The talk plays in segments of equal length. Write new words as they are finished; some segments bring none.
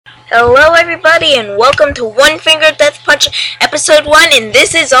Hello everybody and welcome to One Finger Death Punch episode 1, and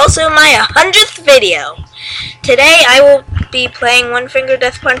this is also my 100th video. Today I will be playing One Finger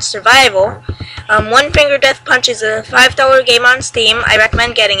Death Punch Survival. One Finger Death Punch is a $5 game on Steam. I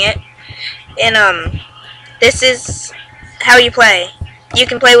recommend getting it. And this is how you play. You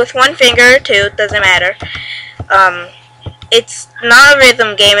can play with one finger, two, doesn't matter. It's not a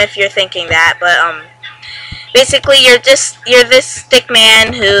rhythm game if you're thinking that, but basically, you're this stick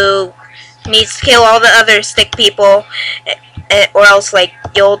man who needs to kill all the other stick people, or else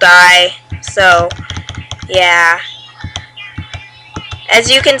you'll die. So, yeah.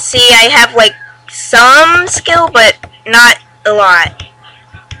 As you can see, I have some skill, but not a lot.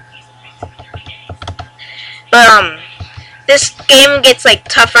 But this game gets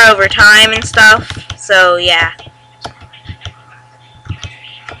tougher over time and stuff. So yeah.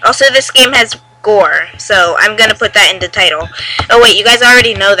 Also, this game has GORE, so I'm gonna put that in the title. Oh wait, you guys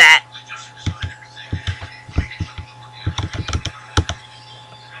already know that.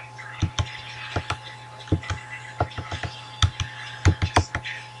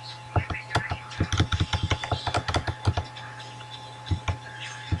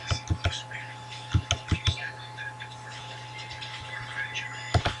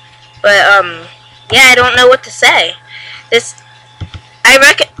 But yeah, I don't know what to say.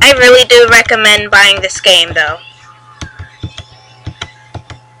 I really do recommend buying this game, though.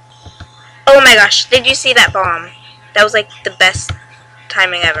 Oh my gosh, did you see that bomb? That was the best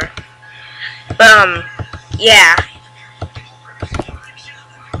timing ever. But yeah.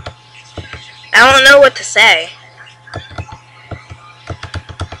 I don't know what to say.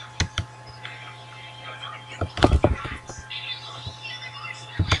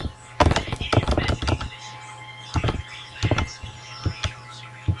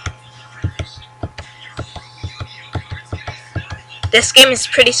 This game is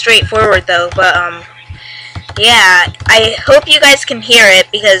pretty straightforward though, but yeah, I hope you guys can hear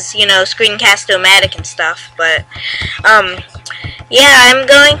it because, you know, screencast-o-matic and stuff, but yeah, I'm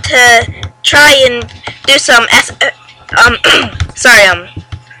going to try and do some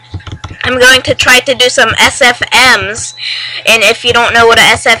I'm going to try to do some SFMs, and if you don't know what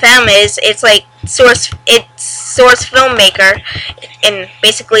a SFM is, it's source filmmaker in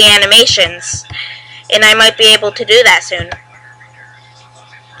basically animations, and I might be able to do that soon.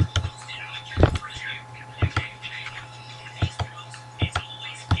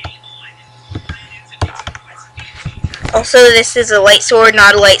 Also, this is a light sword,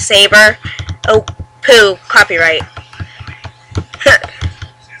 not a lightsaber. Oh, poo, copyright.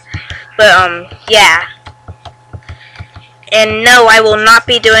 But, yeah. And no, I will not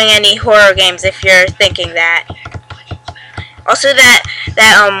be doing any horror games if you're thinking that. Also, that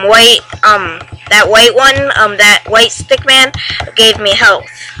white stick man gave me health.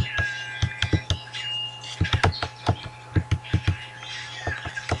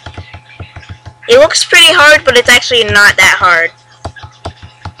 It looks pretty hard, but it's actually not that hard.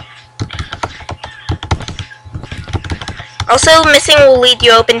 Also, missing will lead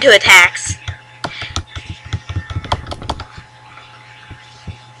you open to attacks.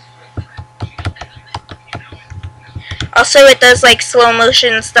 Also, it does slow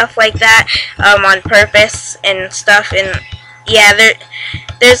motion stuff like that on purpose and stuff. And yeah,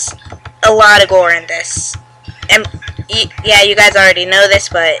 there's a lot of gore in this. And yeah, you guys already know this,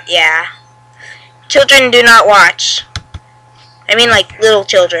 but yeah. Children do not watch. I mean, little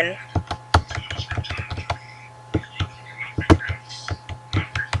children.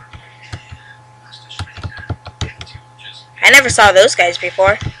 I never saw those guys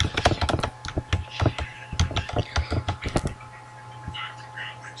before.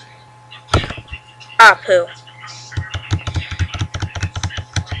 Ah, poo.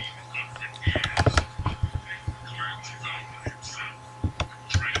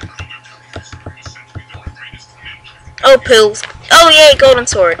 Oh, poo. Oh, yay, golden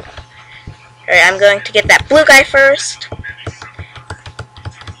sword. Alright, I'm going to get that blue guy first.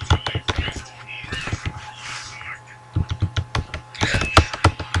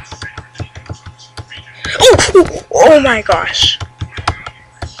 Oh! Oh my gosh.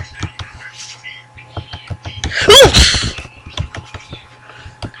 Oof!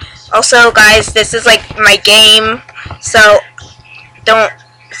 Also, guys, this is my game, so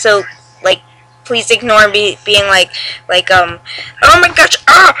please ignore me being oh my gosh,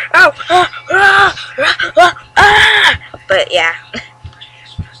 but yeah,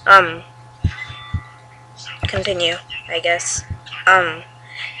 continue, I guess,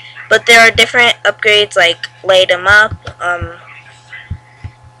 but there are different upgrades, light them up, and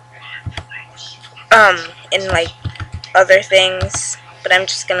other things. but I'm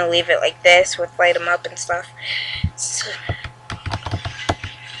just gonna leave it like this with light 'em up and stuff.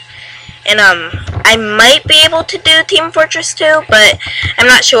 And I might be able to do Team Fortress 2, but I'm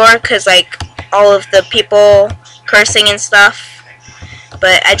not sure because like all of the people cursing and stuff.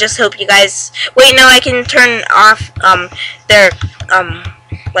 But I just hope you guys. Wait, no, I can turn off their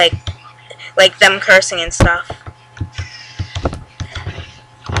like them cursing and stuff.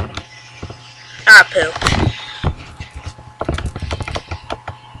 Ah, poo.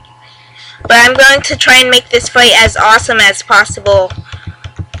 But I'm going to try and make this fight as awesome as possible.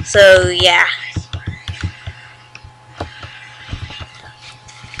 So, yeah.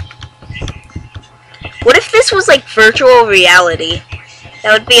 What if this was like virtual reality?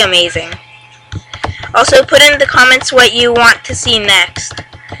 That would be amazing. Also, put in the comments what you want to see next.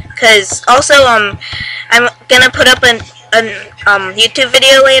 Cause also, I'm gonna put up an YouTube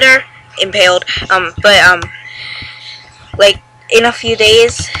video later, impaled. Like in a few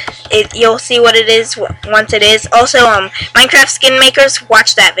days, you'll see what it is once it is. Also, Minecraft skin makers,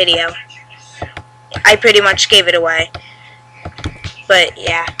 watch that video. I pretty much gave it away. But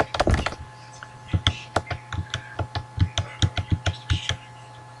yeah.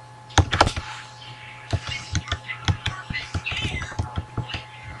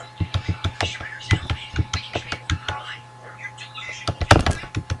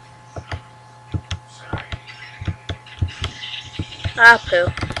 Ah, poo.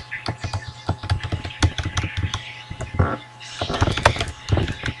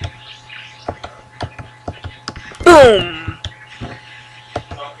 Boom!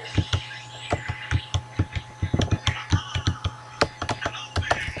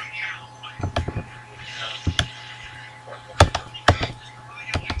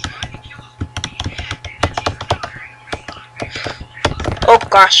 Oh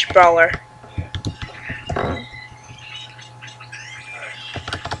gosh, brawler.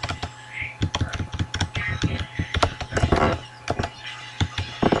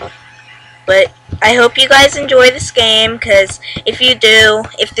 But I hope you guys enjoy this game, because if you do,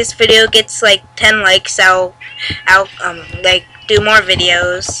 if this video gets like 10 likes, I'll like do more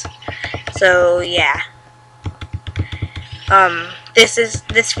videos. So yeah.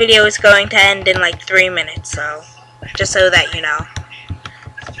 This video is going to end in like 3 minutes, so just so that you know.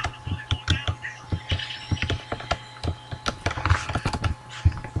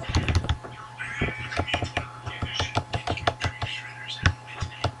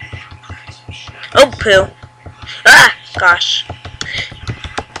 Oh, poo. Ah, gosh.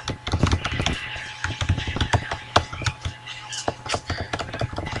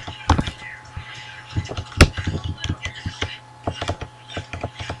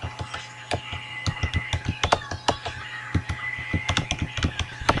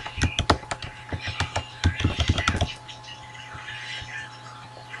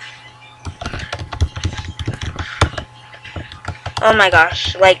 Oh my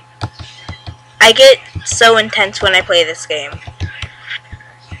gosh, like, I get so intense when I play this game.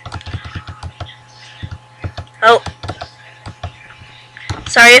 Oh.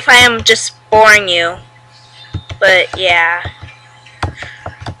 Sorry if I am just boring you. But yeah.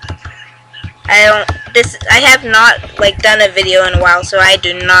 I have not like done a video in a while, so I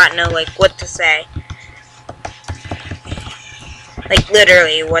do not know like what to say. Like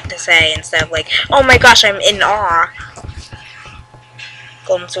literally what to say instead of like, oh my gosh, I'm in awe.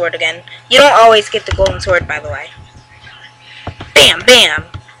 Golden sword again. You don't always get the golden sword, by the way. Bam, bam.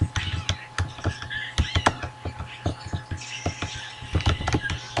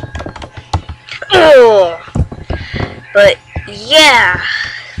 Oh, but yeah.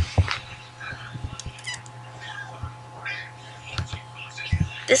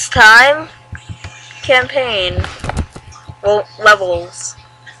 This time, campaign. Well, levels.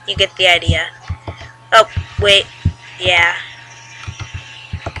 You get the idea. Oh, wait. Yeah.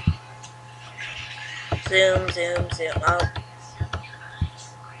 Zoom, zoom, zoom. Oh.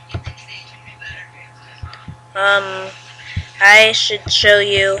 I should show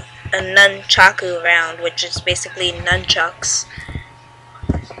you a nunchaku round, which is basically nunchucks.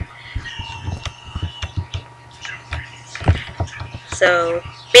 So,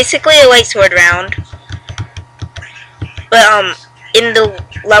 basically a light sword round. But, in the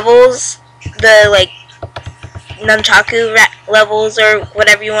levels, the, like, nunchaku levels, or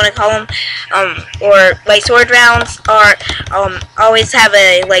whatever you want to call them, or light sword rounds, are always have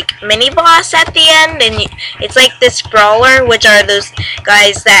a like mini boss at the end, and it's like this brawler, which are those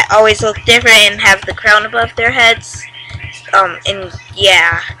guys that always look different and have the crown above their heads. And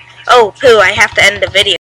yeah. Oh, poo! I have to end the video.